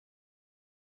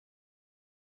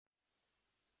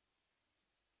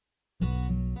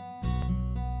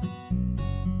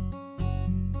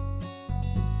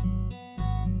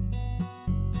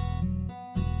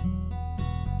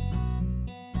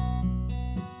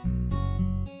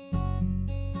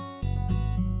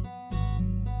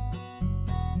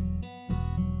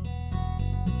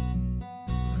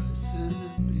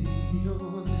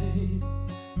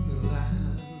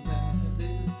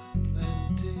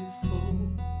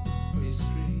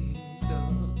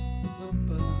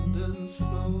heavens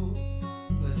flow.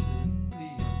 Blessed be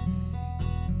your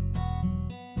name.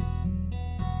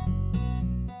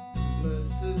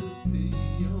 Blessed be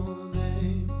your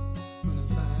name. When I'm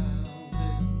found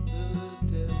in the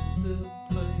desert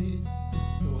place,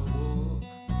 though I walk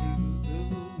through the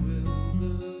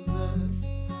wilderness,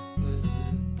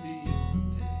 blessed be your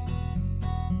name.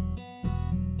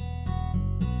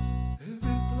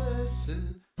 Every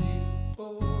blessing you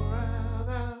pour out,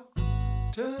 I'll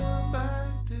turn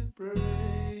back to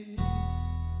praise.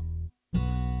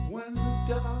 When the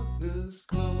darkness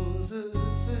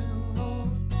closes in, Lord,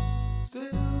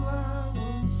 still I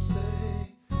will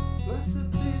say,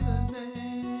 blessed be the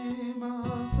name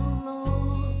of the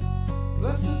Lord.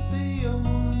 Blessed be your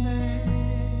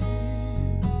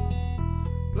name.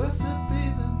 Blessed be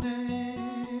the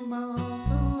name of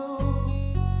the Lord.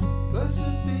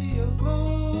 Blessed be your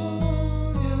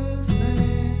glorious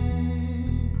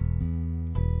name.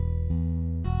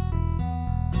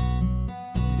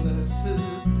 Blessed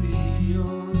be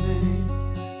your name.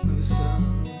 When the sun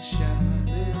is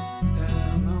shining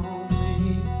down on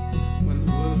me, when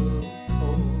the world's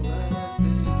all as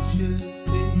it should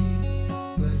be,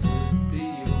 blessed be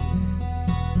your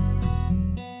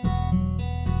name.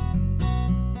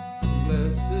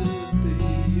 Blessed be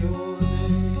your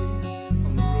name.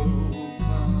 On the road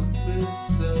marked with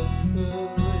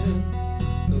suffering,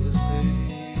 though there's pain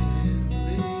in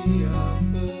the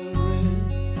offering,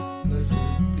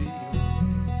 blessed be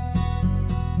your name.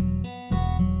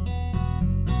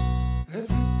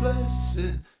 Every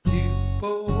blessing you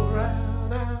pour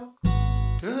out, I'll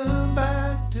turn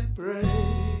back to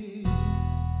praise.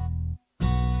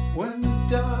 When the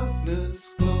darkness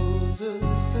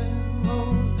closes in,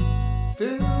 Lord,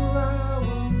 still I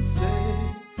will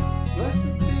say,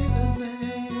 blessed be the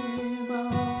name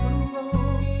of the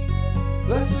Lord.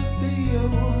 Blessed be your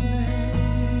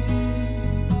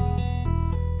name.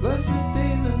 Blessed be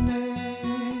the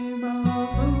name of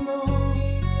the Lord.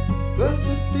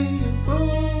 Blessed be your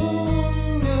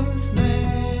glorious name.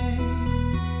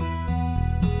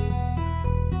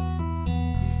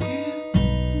 You give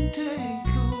and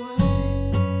take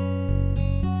away.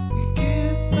 You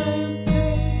give and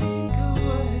take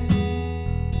away.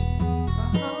 My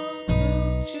heart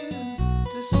will choose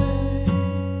to say,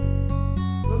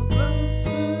 but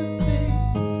blessed be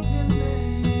your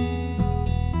name.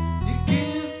 You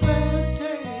give and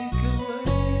take away.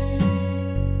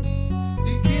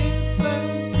 You give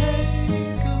and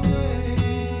take away.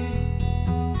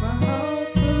 My heart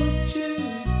will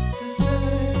choose to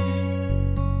say,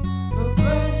 but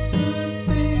blessed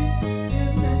be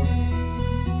your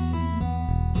name.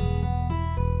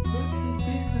 Blessed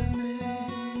be the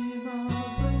name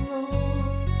of the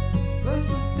Lord.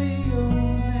 Blessed be your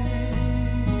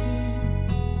name.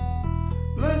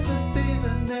 Blessed be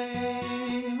the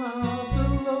name of the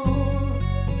Lord.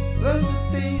 Blessed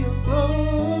be your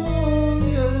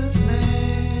glorious name.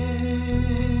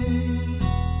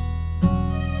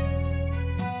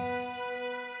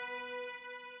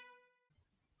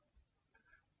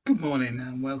 Good morning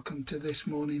and welcome to this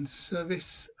morning's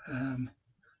service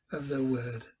of the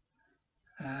Word.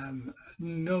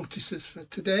 Notices for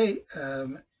today.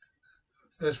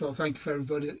 First of all, thank you for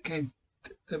everybody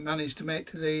that managed to make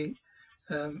to the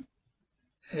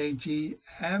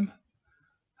AGM,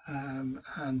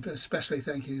 and especially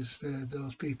thank you for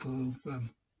those people who've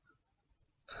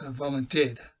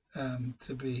volunteered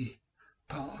to be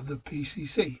part of the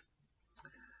PCC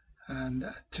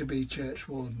and to be church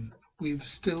warden. We've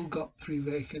still got 3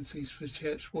 vacancies for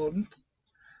church warden,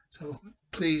 so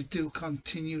please do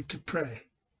continue to pray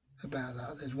about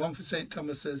that. There's 1 for St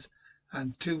Thomas's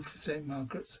and 2 for St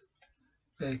Margaret's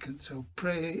vacant, so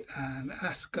pray and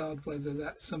ask God whether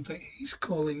that's something he's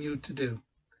calling you to do.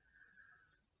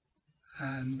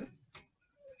 And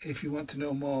if you want to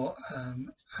know more,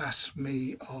 ask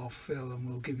me or Phil and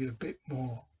we'll give you a bit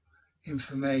more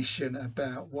information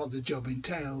about what the job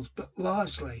entails, but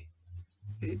largely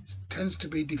it tends to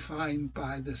be defined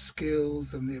by the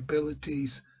skills and the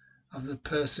abilities of the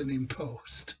person in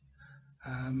post.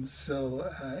 So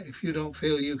if you don't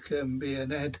feel you can be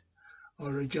an Ed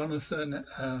or a Jonathan,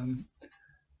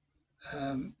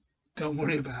 don't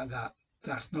worry about that.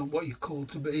 That's not what you're called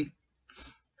to be.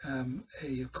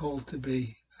 You're called to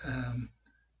be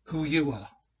who you are.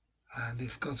 And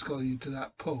if God's calling you to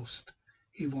that post,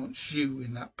 he wants you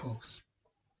in that post.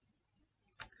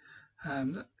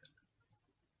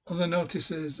 Other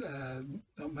notices,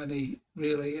 not many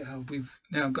really. We've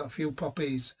now got a few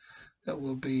poppies that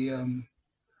will be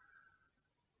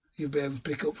you'll be able to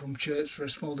pick up from church for a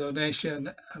small donation,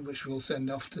 which we'll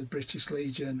send off to the British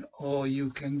Legion, or you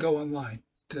can go online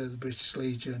to the British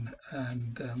Legion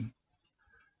and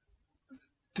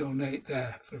donate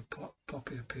there for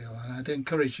Poppy Appeal. And I'd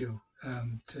encourage you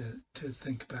to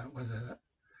think about whether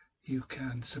you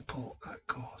can support that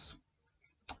cause.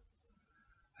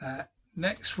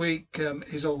 Next week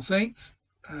is All Saints,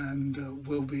 and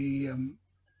we'll be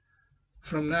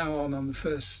from now on the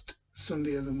first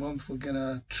Sunday of the month, we're going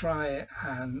to try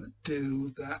and do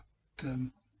that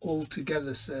all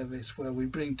together service where we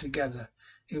bring together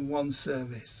in one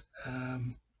service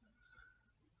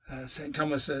St.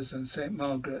 Thomas's and St.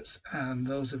 Margaret's and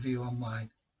those of you online.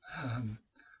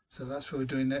 So that's what we're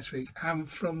doing next week. And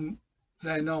from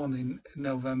then on in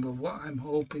November, what I'm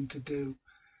hoping to do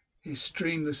is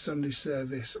stream the Sunday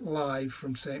service live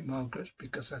from St. Margaret's,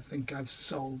 because I think I've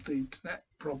solved the internet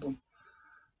problem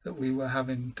that we were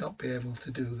having, not be able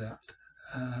to do that.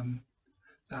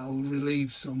 That will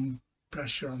relieve some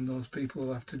pressure on those people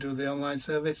who have to do the online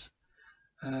service,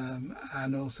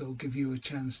 and also give you a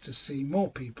chance to see more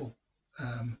people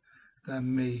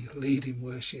than me leading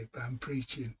worship and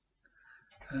preaching.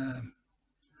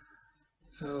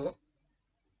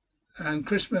 And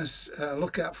Christmas,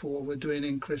 look out for what we're doing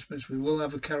in Christmas. We will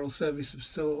have a carol service of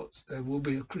sorts. There will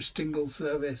be a Christingle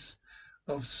service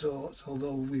of sorts,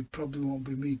 although we probably won't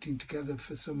be meeting together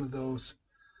for some of those.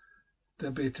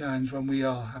 There'll be times when we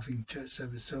are having church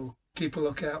service, so keep a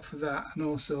lookout for that, and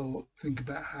also think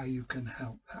about how you can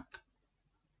help that.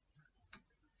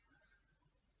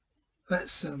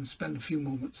 Let's spend a few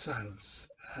moments silence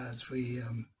as we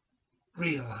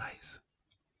realise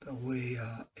that we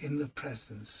are in the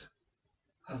presence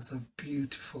of the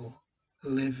beautiful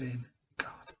living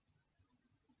God.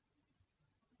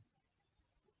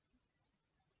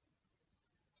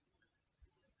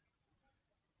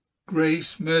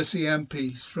 Grace, mercy and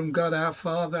peace from God our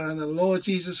Father and the Lord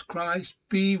Jesus Christ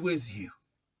be with you.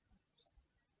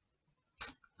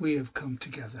 We have come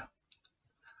together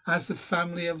as the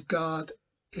family of God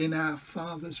in our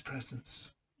Father's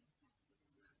presence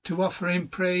to offer him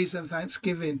praise and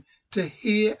thanksgiving, to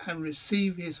hear and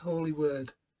receive his holy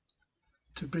word,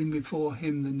 to bring before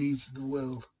him the needs of the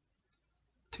world,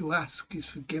 to ask his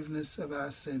forgiveness of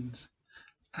our sins,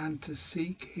 and to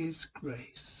seek his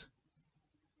grace,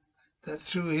 that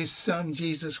through his Son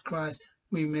Jesus Christ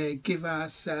we may give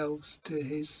ourselves to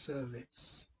his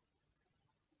service.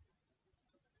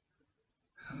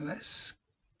 And let's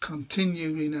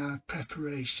continue in our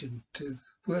preparation to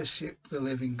worship the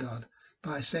living God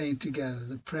by saying together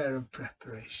the prayer of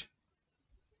preparation.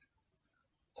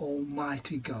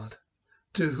 Almighty God,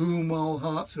 to whom all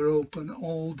hearts are open,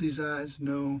 all desires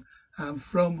known, and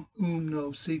from whom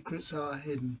no secrets are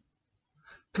hidden,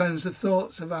 cleanse the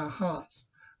thoughts of our hearts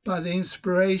by the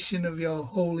inspiration of your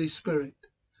Holy Spirit,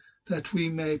 that we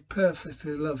may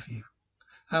perfectly love you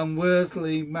and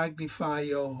worthily magnify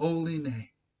your holy name,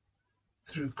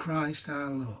 through Christ our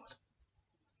Lord.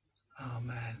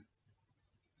 Amen.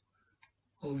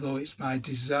 Although it's my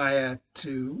desire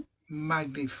to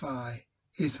magnify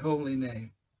his holy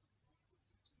name,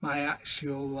 my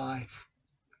actual life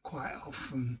quite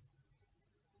often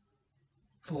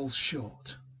falls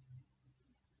short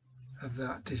of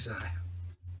that desire.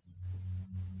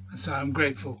 And so I'm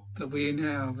grateful that we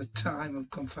now have a time of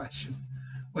confession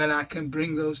when I can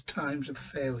bring those times of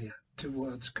failure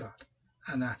towards God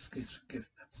and ask his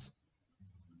forgiveness.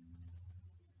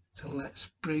 So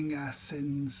let's bring our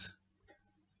sins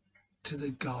to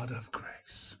the God of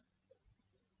grace.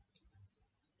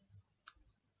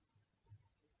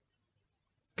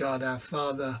 God our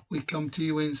Father, we come to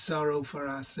you in sorrow for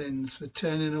our sins, for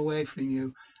turning away from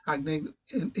you and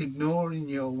ignoring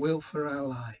your will for our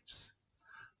lives.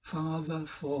 Father,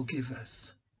 forgive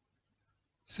us,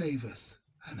 save us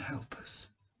and help us.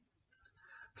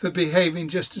 For behaving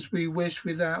just as we wish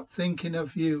without thinking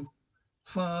of you.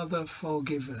 Father,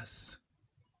 forgive us,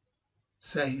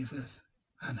 save us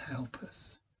and help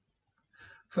us.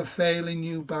 For failing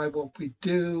you by what we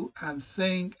do and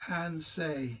think and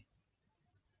say.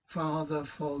 Father,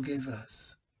 forgive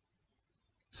us,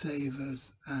 save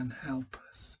us and help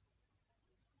us.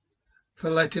 For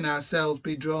letting ourselves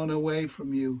be drawn away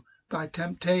from you by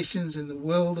temptations in the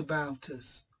world about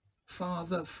us.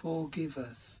 Father, forgive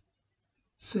us,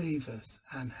 save us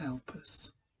and help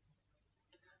us.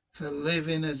 For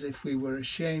living as if we were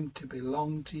ashamed to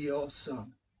belong to your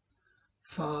Son.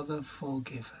 Father,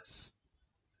 forgive us,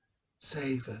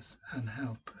 save us and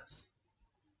help us.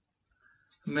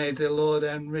 May the Lord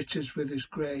enrich us with his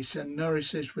grace and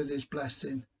nourish us with his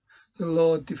blessing. The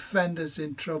Lord defend us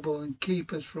in trouble and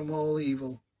keep us from all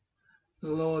evil. The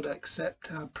Lord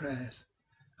accept our prayers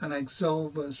and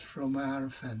absolve us from our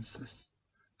offences.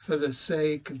 For the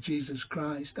sake of Jesus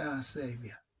Christ our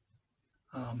Saviour.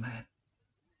 Amen.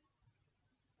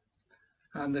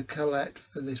 And the collect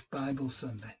for this Bible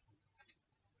Sunday.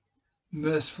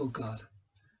 Merciful God,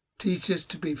 teach us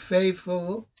to be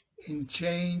faithful in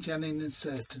change and in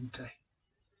uncertainty,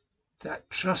 that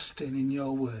trusting in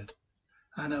your word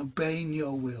and obeying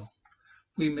your will,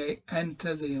 we may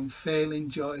enter the unfailing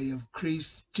joy of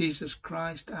Jesus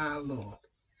Christ our Lord.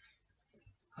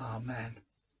 Amen.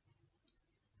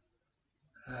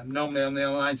 Normally on the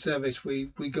online service we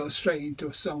go straight into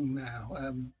a song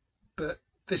now, but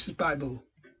this is Bible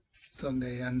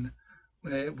Sunday and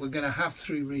we're going to have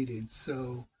 3 readings,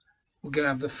 so we're going to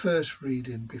have the first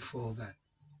reading before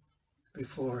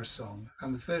a song.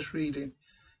 And the first reading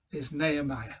is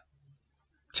Nehemiah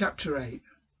chapter 8,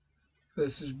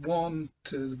 verses 1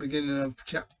 to the beginning of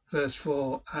verse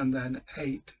 4 and then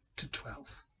 8 to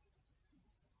 12.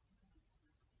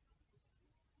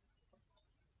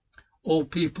 All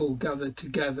people gathered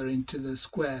together into the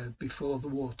square before the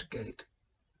water gate.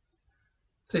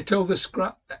 They told the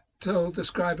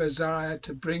scribe Azariah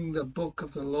to bring the book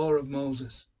of the law of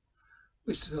Moses,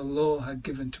 which the Lord had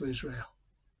given to Israel.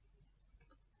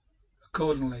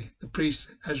 Accordingly, the priest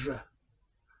Ezra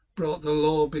brought the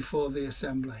law before the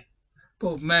assembly,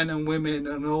 both men and women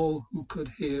and all who could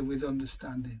hear with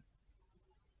understanding.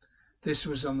 This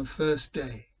was on the first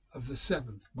day of the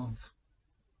 7th month.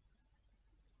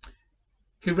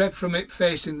 He read from it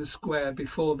facing the square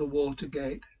before the water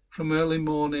gate from early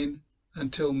morning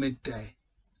until midday,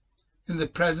 in the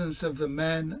presence of the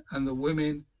men and the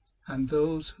women and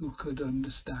those who could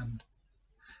understand.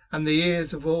 And the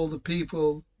ears of all the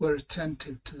people were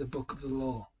attentive to the book of the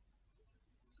law.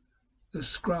 The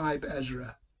scribe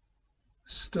Ezra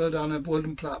stood on a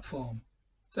wooden platform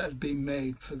that had been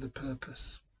made for the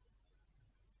purpose.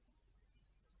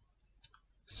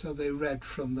 So they read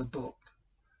from the book,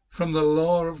 from the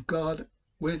law of God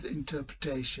with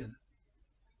interpretation.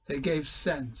 They gave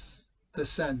the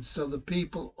sense, so the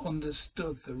people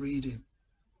understood the reading.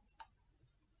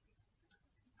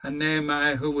 And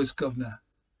Nehemiah, who was governor,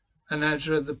 and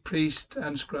Ezra the priest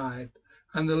and scribe,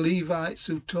 and the Levites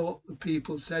who taught the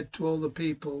people, said to all the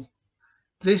people,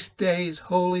 "This day is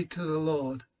holy to the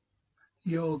Lord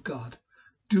your God.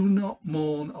 Do not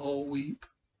mourn or weep."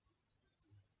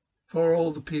 For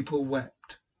all the people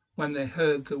wept when they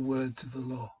heard the words of the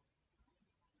law.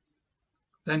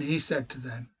 Then he said to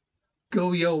them,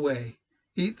 "Go your way,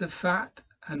 eat the fat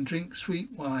and drink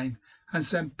sweet wine, and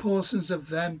send portions of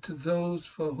them to those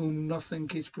for whom nothing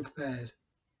is prepared.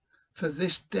 For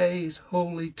this day is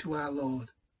holy to our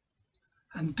Lord.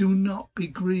 And do not be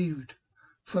grieved,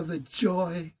 for the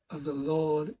joy of the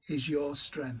Lord is your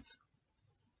strength."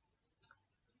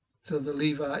 So the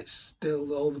Levites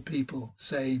stilled all the people,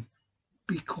 saying,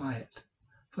 "Be quiet,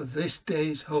 for this day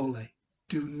is holy.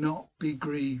 Do not be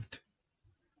grieved."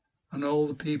 And all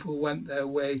the people went their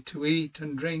way to eat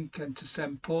and drink and to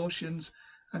send portions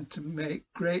and to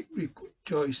make great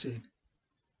rejoicing,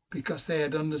 because they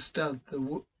had understood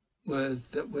the words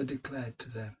that were declared to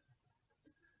them.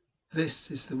 This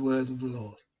is the word of the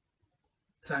Lord.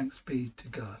 Thanks be to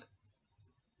God.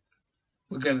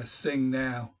 We're going to sing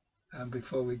now, and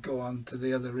before we go on to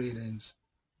the other readings,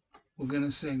 we're going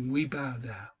to sing "We Bow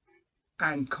Down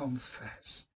and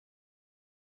Confess."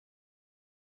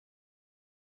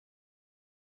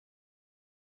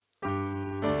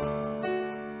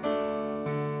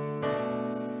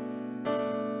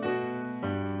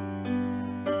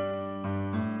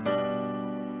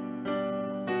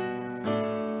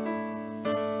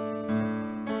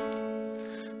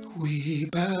 We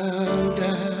bow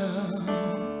down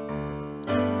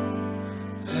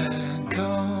and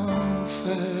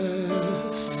confess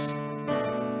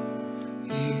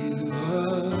you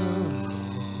are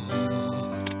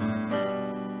Lord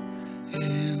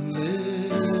in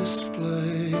this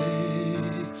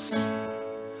place.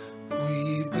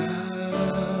 We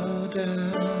bow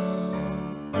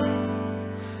down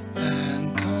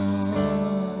and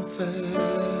confess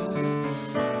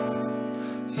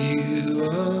you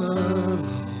are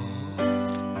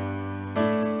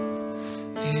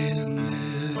in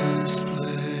this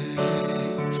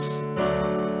place.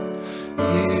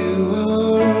 You are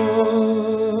all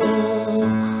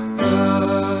I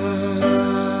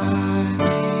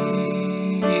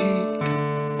need.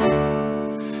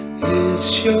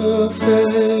 It's your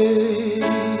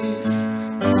face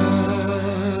I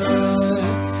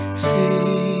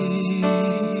seek.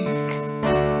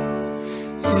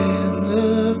 In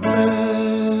the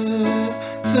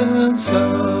presence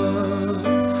of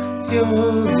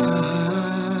your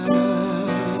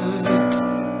light,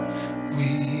 we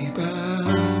bow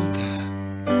down,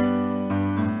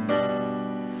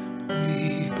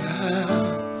 we bow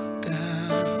down.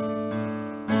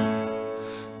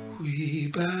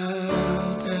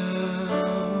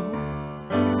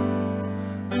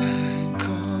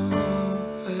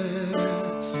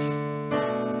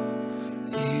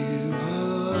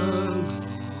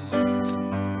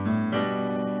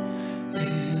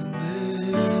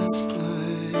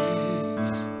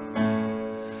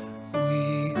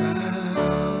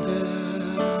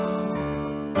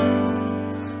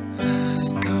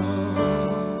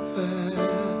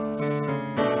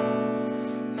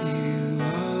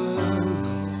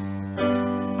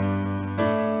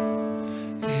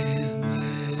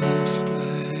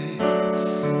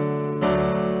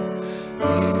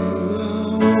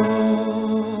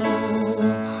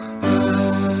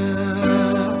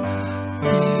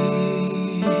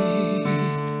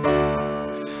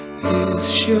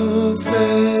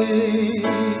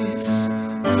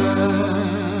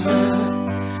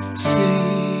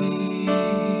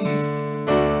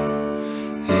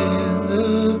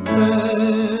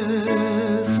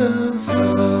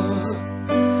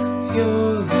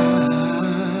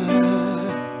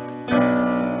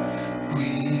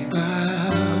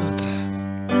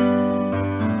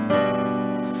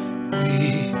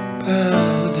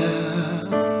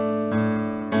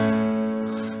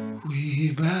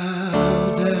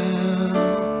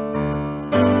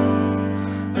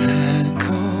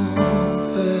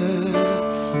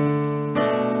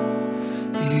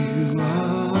 You are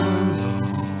Lord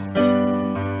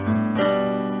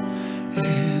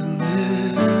in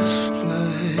this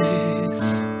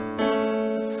place.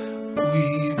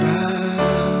 We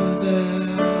bow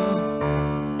down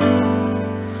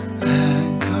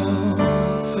and confess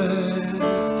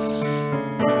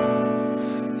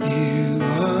you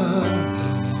are Lord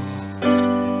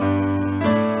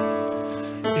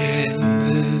in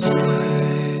this place.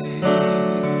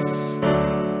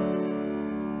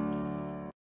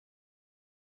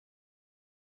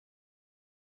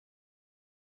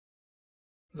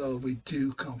 Lord, we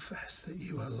do confess that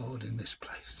you are Lord in this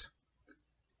place.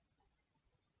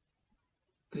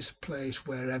 This place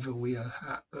wherever we are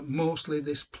at, but mostly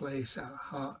this place, our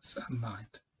hearts and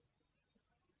mind.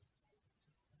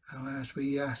 And as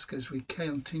we ask, as we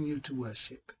continue to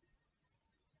worship,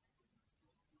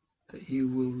 that you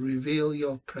will reveal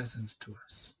your presence to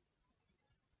us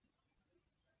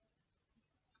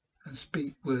and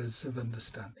speak words of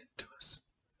understanding to us.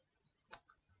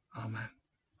 Amen.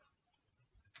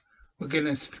 We're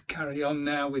going to carry on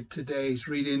now with today's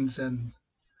readings, and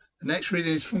the next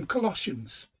reading is from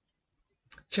Colossians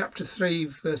chapter 3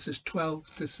 verses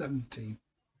 12 to 17.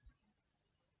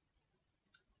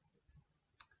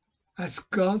 As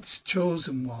God's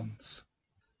chosen ones,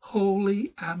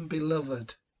 holy and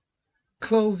beloved,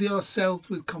 clothe yourselves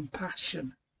with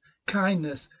compassion,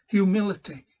 kindness,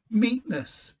 humility,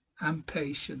 meekness, and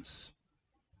patience.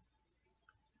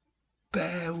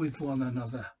 Bear with one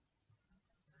another.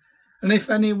 And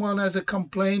if anyone has a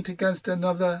complaint against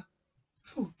another,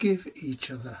 forgive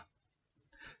each other.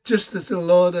 Just as the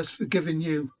Lord has forgiven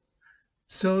you,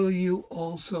 so you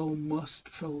also must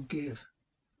forgive.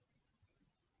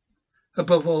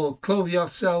 Above all, clothe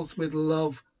yourselves with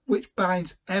love, which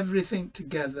binds everything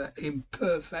together in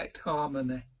perfect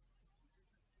harmony.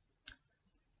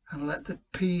 And let the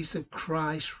peace of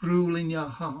Christ rule in your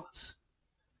hearts,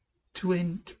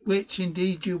 to which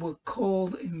indeed you were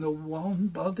called in the one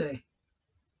body,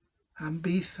 and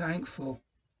be thankful.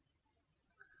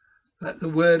 Let the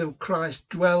word of Christ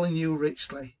dwell in you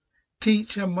richly.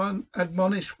 Teach and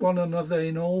admonish one another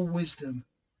in all wisdom,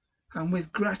 and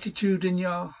with gratitude in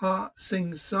your heart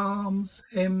sing psalms,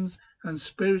 hymns, and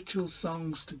spiritual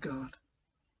songs to God.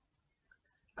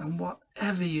 And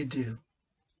whatever you do,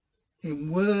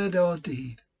 in word or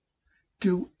deed,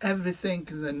 do everything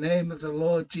in the name of the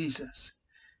Lord Jesus,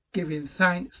 giving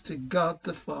thanks to God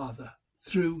the Father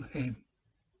through him.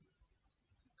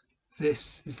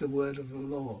 This is the word of the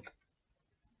Lord.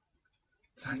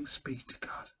 Thanks be to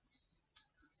God.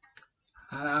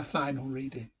 And our final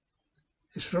reading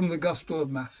is from the Gospel of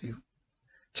Matthew,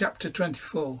 chapter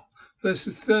 24,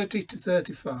 verses 30 to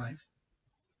 35.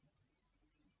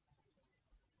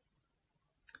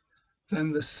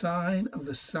 Then the sign of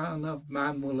the Son of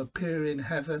Man will appear in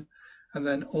heaven, and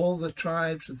then all the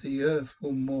tribes of the earth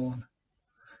will mourn,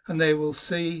 and they will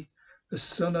see the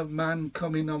Son of Man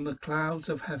coming on the clouds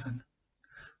of heaven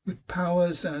with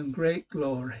powers and great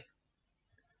glory.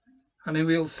 And he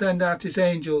will send out his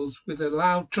angels with a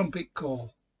loud trumpet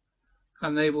call,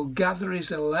 and they will gather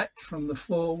his elect from the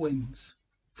four winds,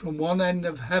 from one end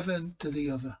of heaven to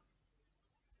the other.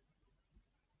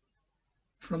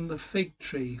 From the fig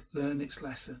tree learn its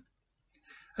lesson.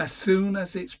 As soon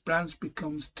as its branch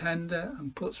becomes tender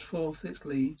and puts forth its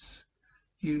leaves,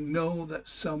 you know that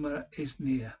summer is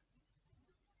near.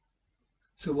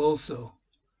 So also,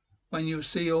 when you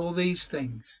see all these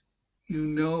things, you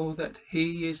know that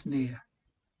he is near,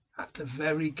 at the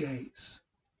very gates.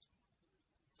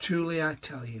 Truly I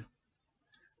tell you,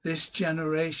 this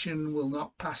generation will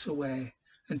not pass away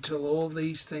until all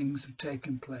these things have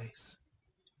taken place.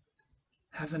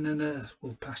 Heaven and earth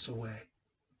will pass away,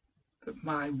 but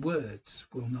my words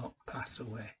will not pass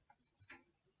away.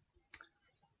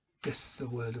 This is the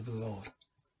word of the Lord.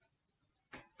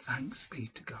 Thanks be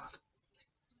to God.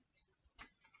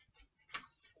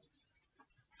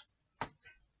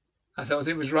 I thought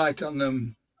it was right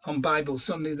on Bible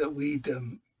Sunday that we'd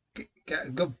get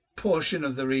a good portion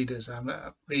of the readers. I'm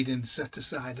reading set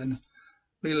aside, and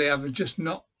really I've just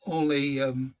not only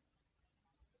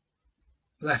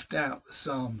left out the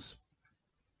Psalms.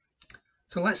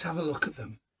 So let's have a look at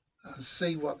them and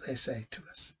see what they say to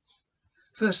us.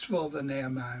 First of all, the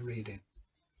Nehemiah reading.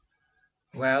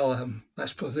 Well,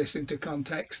 let's put this into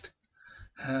context.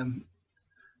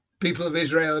 People of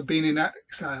Israel have been in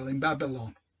exile in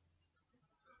Babylon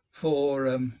for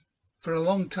a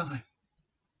long time.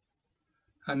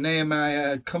 And Nehemiah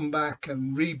had come back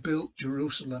and rebuilt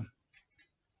Jerusalem.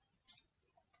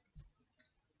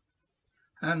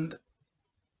 And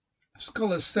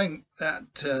scholars think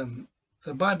that the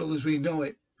Bible as we know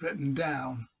it, written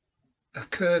down,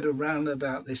 occurred around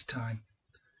about this time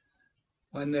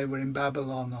when they were in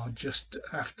Babylon or just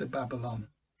after Babylon.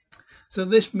 So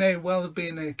this may well have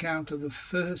been an account of the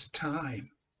first time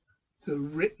the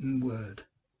written word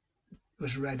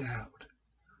was read out.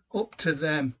 Up to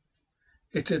them,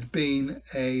 it had been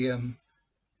a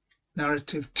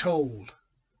narrative told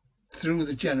through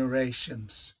the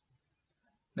generations.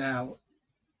 Now,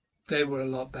 they were a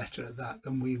lot better at that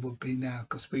than we would be now,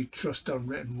 because we trust on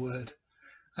written word.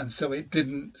 And so it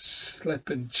didn't slip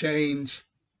and change.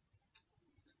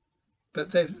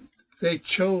 But they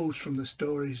chose from the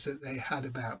stories that they had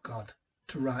about God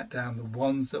to write down the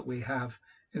ones that we have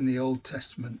in the Old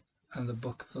Testament and the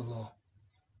Book of the Law.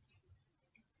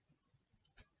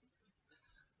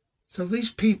 So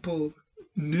these people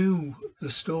knew the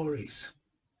stories.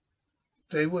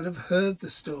 They would have heard the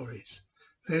stories.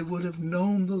 They would have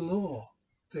known the law.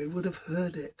 They would have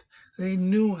heard it. They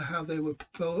knew how they were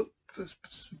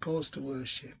supposed to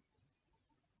worship.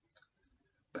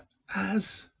 But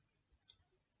as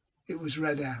it was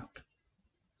read out,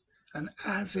 and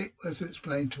as it was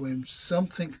explained to him,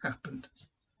 something happened.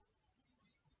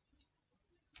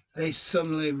 They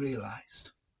suddenly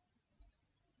realized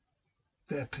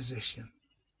their position,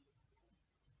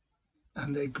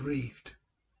 and they grieved.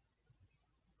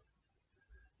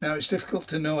 Now, it's difficult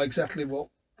to know exactly what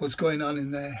was going on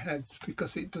in their heads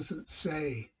because it doesn't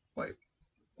say what.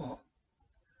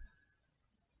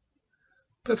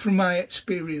 But from my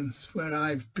experience, where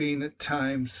I've been at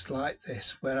times like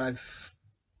this, where I've,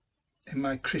 in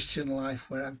my Christian life,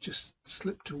 where I've just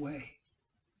slipped away,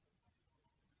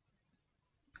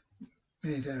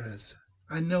 made errors,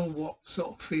 I know what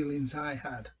sort of feelings I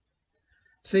had.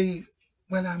 See,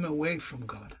 when I'm away from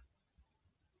God,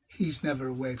 he's never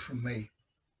away from me.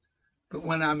 But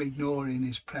when I'm ignoring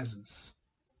his presence,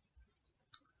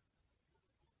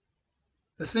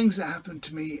 the things that happen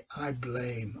to me, I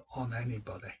blame on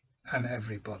anybody and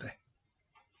everybody,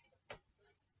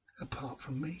 apart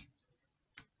from me.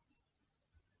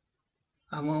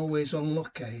 I'm always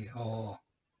unlucky or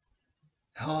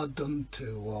hard done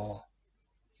to or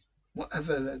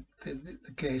whatever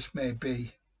the case may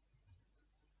be.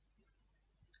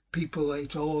 People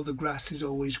hate, oh, the grass is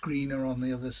always greener on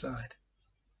the other side.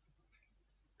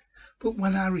 But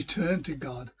when I return to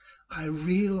God, I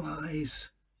realise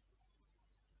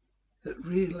that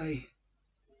really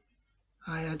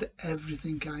I had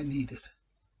everything I needed.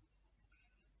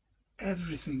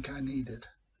 Everything I needed.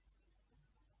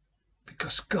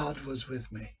 Because God was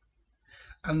with me.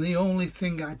 And the only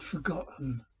thing I'd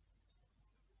forgotten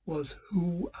was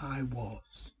who I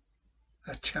was,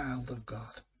 a child of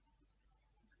God.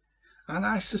 And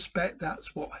I suspect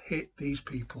that's what hit these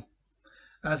people.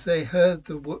 As they heard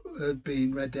the word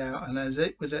being read out and as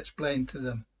it was explained to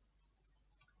them,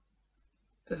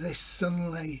 that they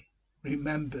suddenly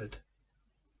remembered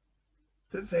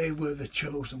that they were the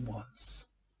chosen ones.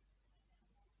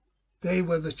 They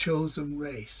were the chosen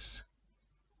race,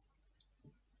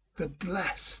 the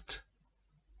blessed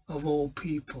of all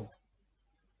people,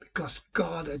 because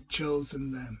God had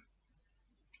chosen them.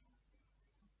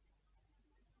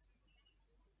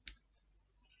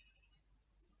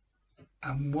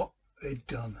 And what they'd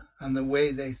done and the way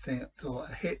they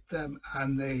thought hit them,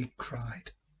 and they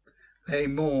cried. They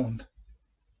mourned.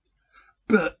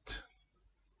 But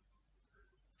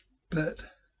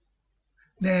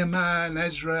Nehemiah and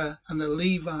Ezra and the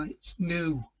Levites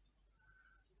knew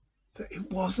that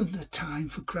it wasn't a time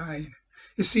for crying.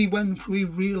 You see, when we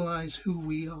realise who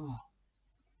we are,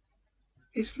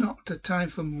 it's not a time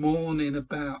for mourning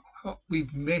about what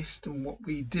we've missed and what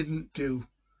we didn't do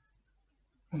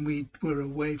when we were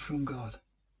away from God,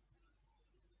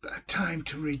 but a time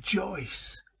to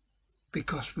rejoice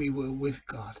because we were with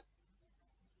God,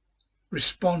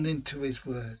 responding to his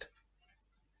word.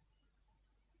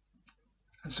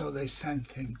 And so they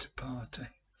sent him to party.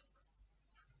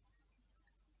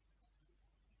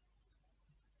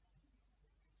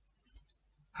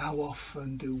 How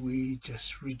often do we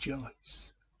just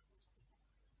rejoice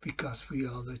because we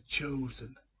are the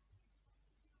chosen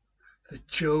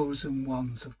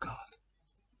ones of God?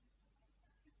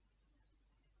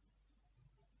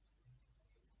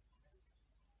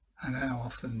 And how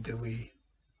often do we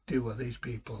do what these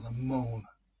people and mourn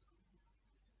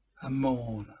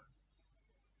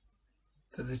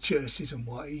that the church isn't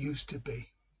what it used to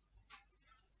be,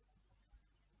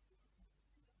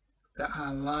 that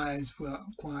our lives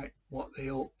weren't quite what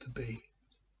they ought to be,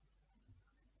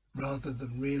 rather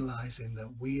than realizing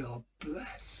that we are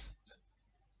blessed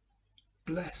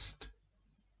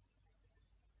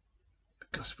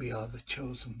because we are the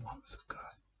chosen ones of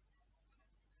God.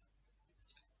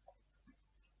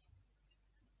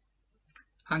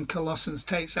 And Colossians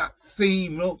takes that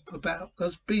theme up about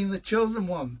us being the chosen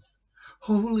ones,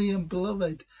 holy and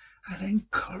beloved, and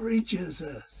encourages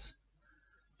us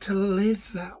to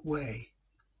live that way,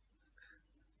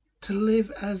 to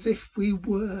live as if we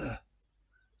were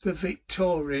the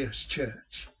victorious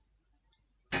church,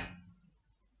 to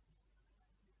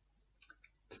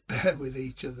bear with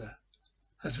each other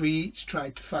as we each try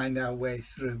to find our way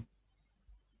through,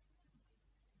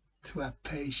 to have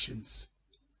patience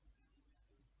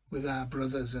with our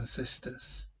brothers and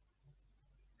sisters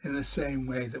in the same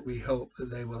way that we hope that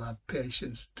they will have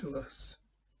patience to us.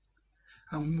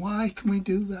 And why can we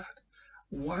do that?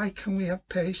 Why can we have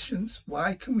patience?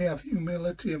 Why can we have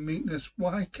humility and meekness?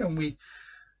 Why can we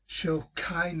show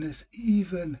kindness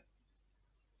even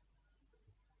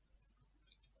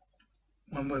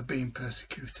when we're being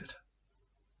persecuted?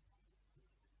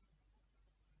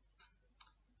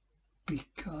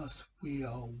 Because we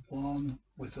are one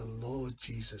with the Lord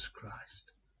Jesus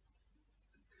Christ.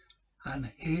 And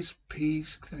his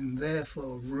peace can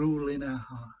therefore rule in our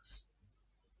hearts.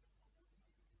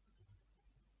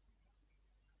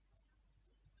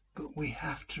 But we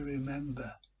have to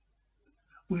remember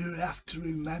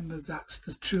that's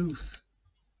the truth.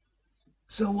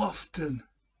 So often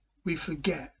we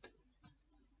forget.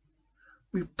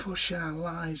 We push our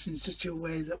lives in such a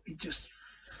way that we just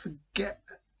forget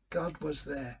that God was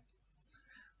there.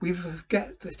 We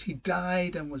forget that he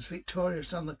died and was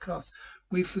victorious on the cross.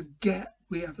 We forget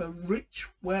we have a rich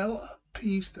well of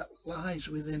peace that lies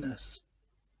within us.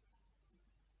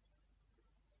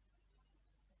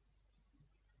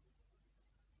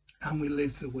 And we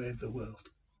live the way of the world.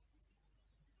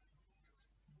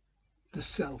 The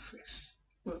selfish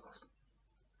world.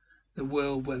 The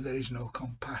world where there is no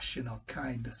compassion or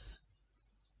kindness,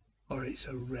 or it's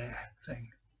a rare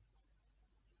thing.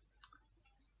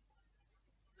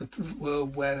 The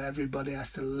world where everybody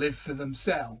has to live for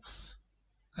themselves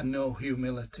and no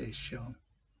humility is shown.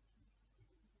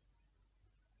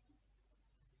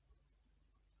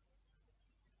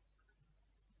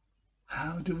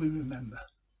 How do we remember?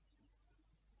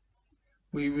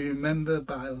 We remember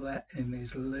by letting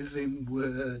his living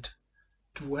word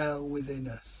dwell within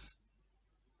us.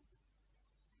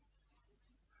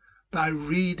 By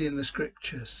reading the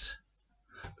scriptures,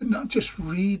 but not just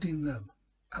reading them,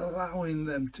 allowing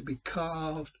them to be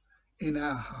carved in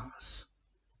our hearts.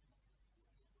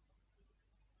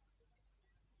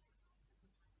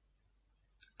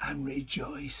 And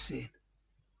rejoicing,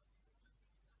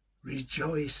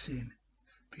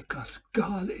 because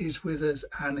God is with us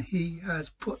and he has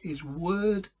put his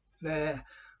word there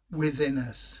within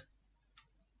us.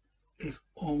 If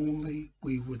only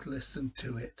we would listen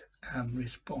to it and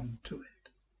respond to it.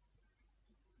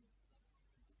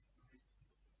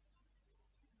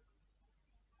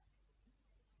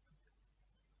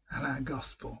 And our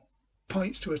gospel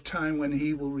points to a time when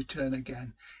he will return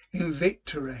again in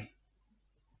victory.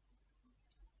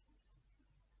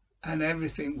 And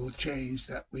everything will change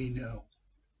that we know.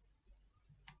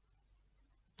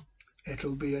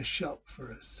 It'll be a shock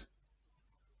for us,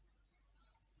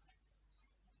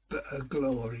 but a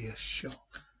glorious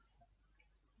shock.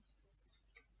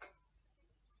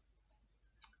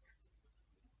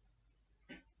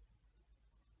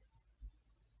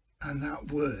 And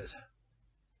that word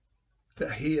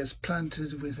that he has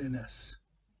planted within us,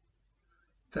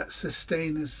 that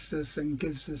sustains us and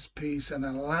gives us peace and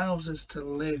allows us to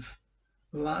live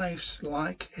lives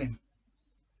like him,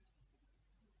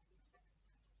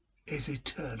 is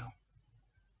eternal.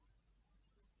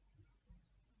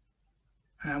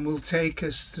 And will take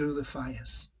us through the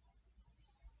fires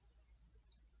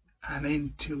and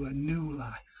into a new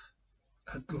life,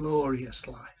 a glorious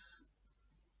life.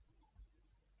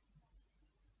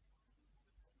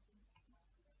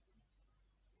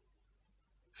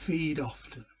 Feed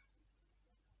often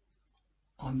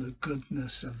on the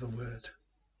goodness of the word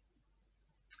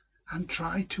and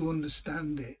try to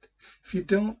understand it. If you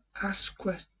don't ask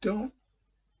questions, don't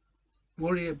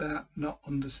worry about not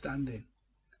understanding.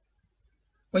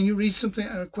 When you read something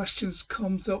and a question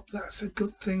comes up, that's a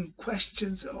good thing.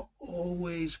 Questions are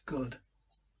always good.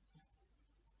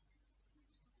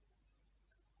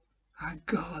 Our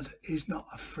God is not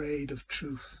afraid of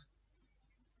truth.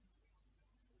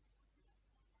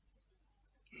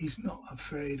 He's not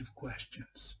afraid of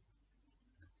questions.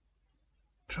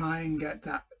 Try and get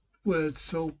that word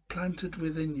so planted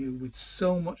within you with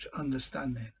so much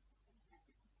understanding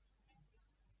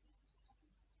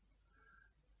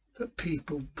that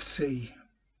people see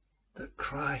that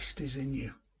Christ is in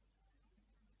you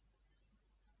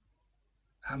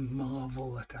and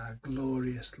marvel at our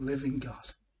glorious living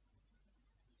God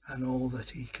and all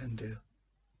that he can do.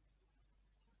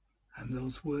 and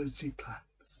those words he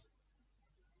plants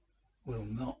will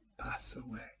not pass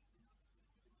away.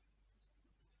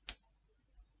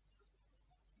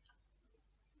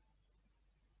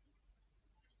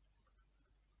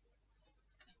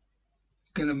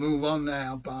 Going to move on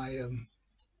now by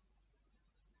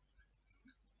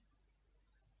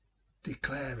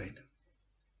declaring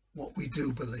what we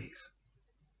do believe.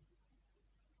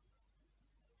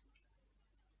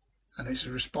 And it's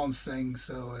a response thing,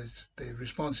 so the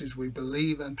response is we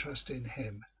believe and trust in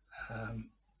him.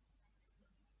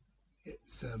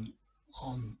 It's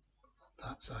on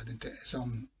that side, isn't it? It's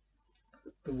on,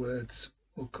 the words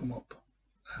will come up.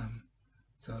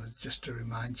 So just to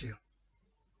remind you.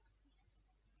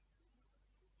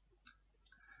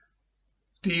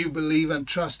 Do you believe and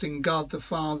trust in God the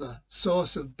Father,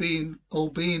 source of being, all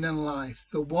being and life,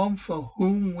 the one for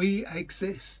whom we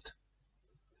exist?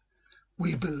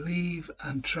 We believe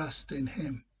and trust in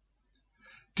him.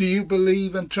 Do you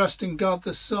believe and trust in God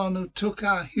the Son, who took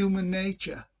our human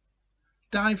nature,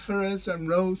 died for us and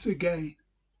rose again?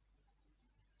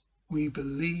 We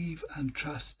believe and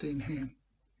trust in him.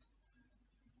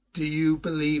 Do you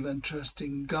believe and trust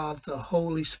in God the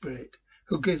Holy Spirit,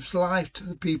 who gives life to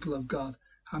the people of God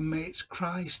and makes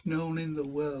Christ known in the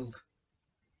world?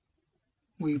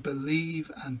 We believe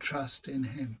and trust in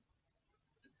him.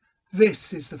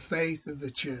 This is the faith of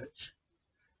the church.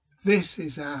 This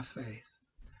is our faith.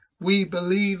 We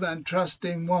believe and trust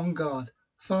in one God,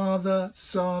 Father,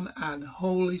 Son, and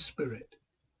Holy Spirit.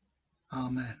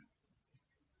 Amen.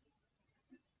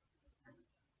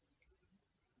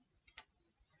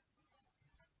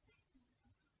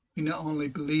 We not only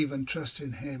believe and trust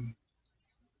in him,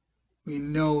 we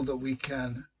know that we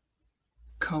can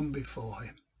come before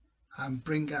him and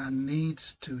bring our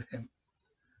needs to him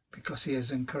because he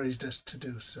has encouraged us to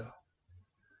do so.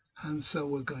 And so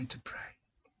we're going to pray.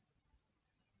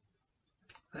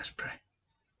 Let's pray.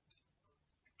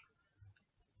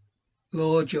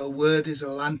 Lord, your word is a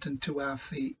lantern to our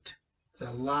feet,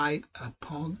 the light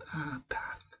upon our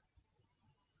path.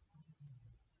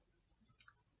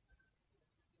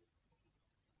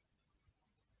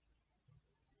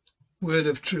 Word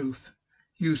of truth,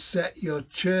 you set your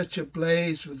church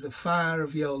ablaze with the fire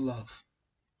of your love.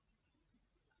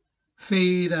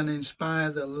 Feed and inspire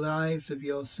the lives of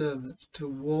your servants to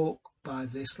walk by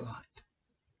this light.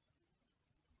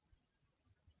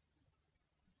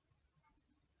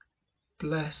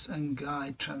 Bless and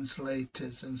guide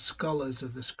translators and scholars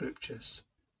of the Scriptures,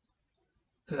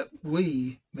 that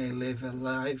we may live a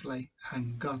lively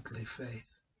and godly faith.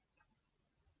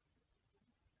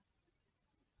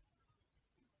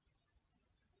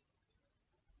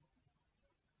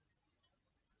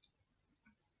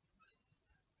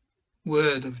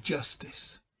 Word of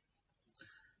justice.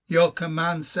 Your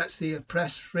command sets the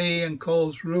oppressed free and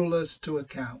calls rulers to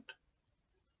account.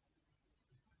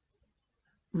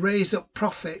 Raise up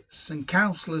prophets and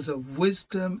counselors of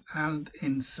wisdom and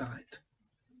insight.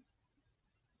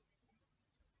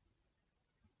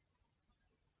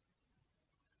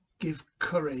 Give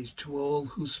courage to all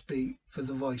who speak for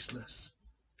the voiceless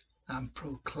and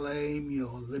proclaim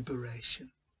your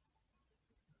liberation.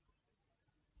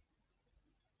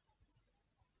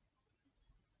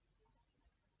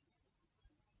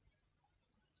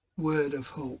 Word of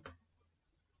hope.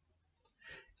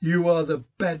 You are the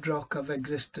bedrock of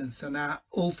existence and our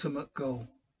ultimate goal.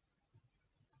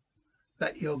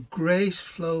 Let your grace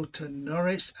flow to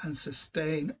nourish and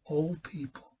sustain all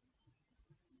people.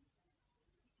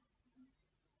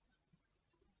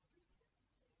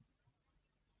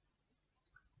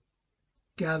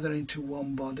 Gather into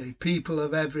one body, people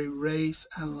of every race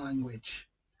and language,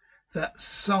 that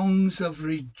songs of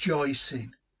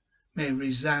rejoicing may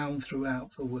resound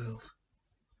throughout the world.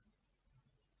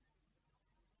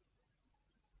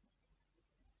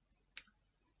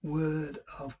 Word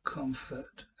of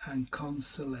comfort and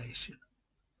consolation.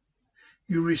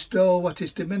 You restore what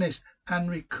is diminished and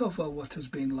recover what has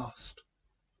been lost.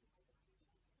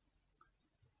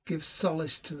 Give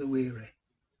solace to the weary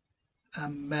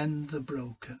and mend the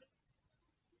broken.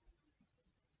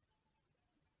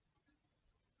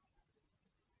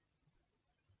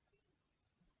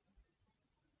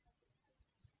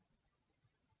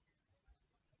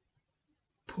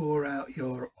 Pour out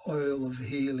your oil of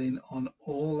healing on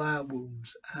all our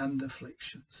wounds and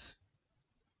afflictions.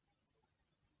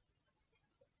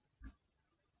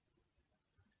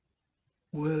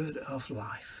 Word of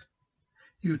life.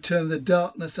 You turn the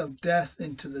darkness of death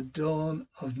into the dawn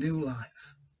of new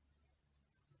life.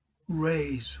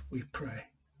 Raise, we pray,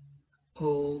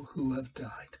 all who have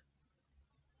died.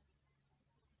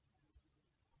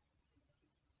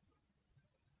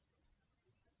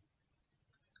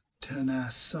 Turn our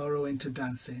sorrow into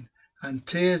dancing and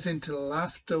tears into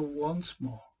laughter once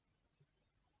more.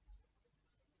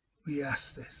 We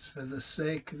ask this for the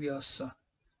sake of your Son,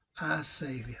 our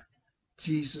Saviour,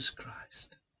 Jesus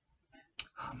Christ.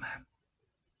 Amen.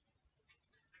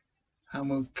 And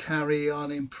we'll carry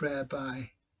on in prayer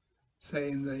by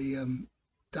saying the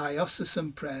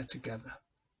diocesan prayer together.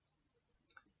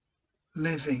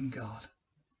 Living God,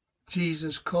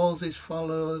 Jesus calls his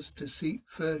followers to seek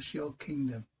first your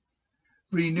kingdom.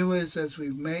 Renew us as we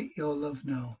make your love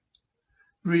known.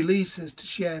 Release us to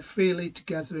share freely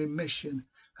together in mission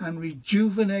and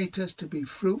rejuvenate us to be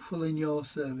fruitful in your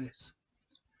service.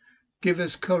 Give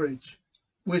us courage,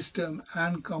 wisdom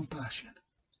and compassion,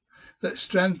 that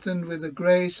strengthened with the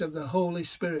grace of the Holy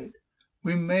Spirit,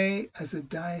 we may, as the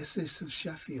Diocese of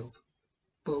Sheffield,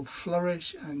 both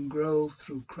flourish and grow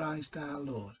through Christ our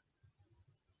Lord.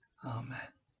 Amen.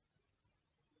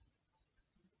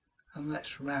 And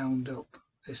let's round up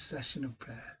this session of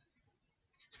prayer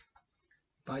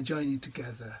by joining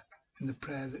together in the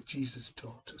prayer that Jesus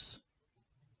taught us.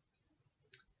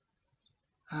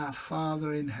 Our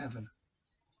Father in heaven,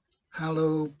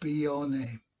 hallowed be your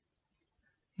name.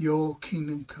 Your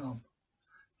kingdom come,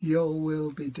 your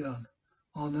will be done,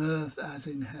 on earth as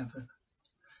in heaven.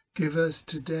 Give us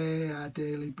today our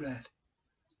daily bread.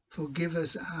 Forgive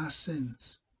us our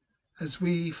sins, as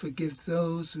we forgive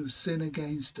those who sin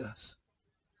against us.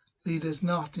 Lead us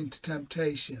not into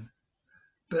temptation,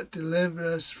 but deliver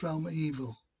us from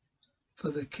evil. For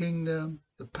the kingdom,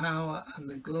 the power, and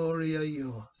the glory are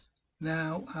yours,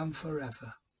 now and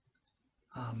forever.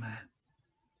 Amen.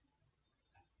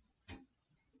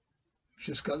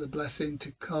 Just got the blessing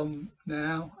to come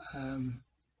now, and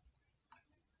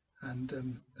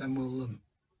then we'll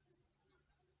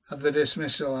have the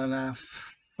dismissal and our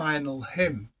final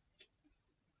hymn,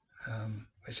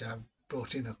 which I've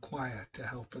brought in a choir to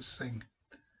help us sing.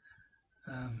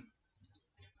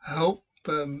 I hope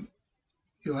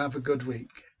you'll have a good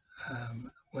week.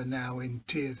 We're now in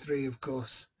Tier 3, of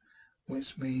course,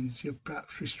 which means you're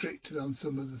perhaps restricted on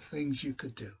some of the things you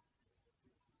could do.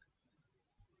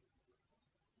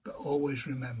 But always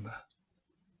remember,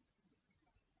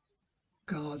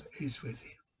 God is with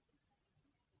you.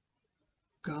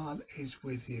 God is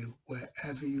with you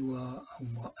wherever you are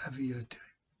and whatever you're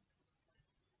doing.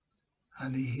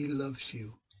 And he loves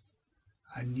you,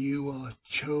 and you are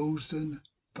chosen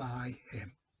by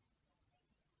him.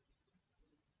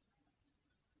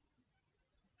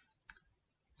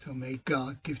 So may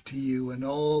God give to you and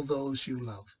all those you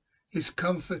love his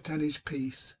comfort and his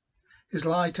peace, his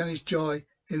light and his joy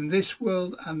in this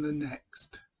world and the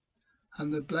next.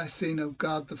 And the blessing of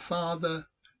God the Father,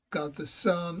 God the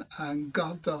Son, and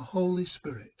God the Holy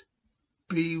Spirit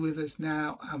be with us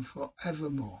now and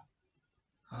forevermore.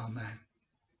 Amen.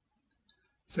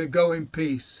 So go in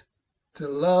peace to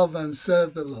love and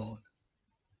serve the Lord.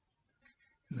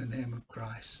 In the name of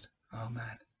Christ.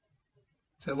 Amen.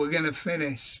 So we're going to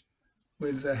finish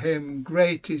with the hymn,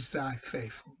 Great is Thy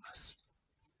Faithfulness.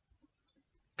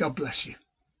 God bless you.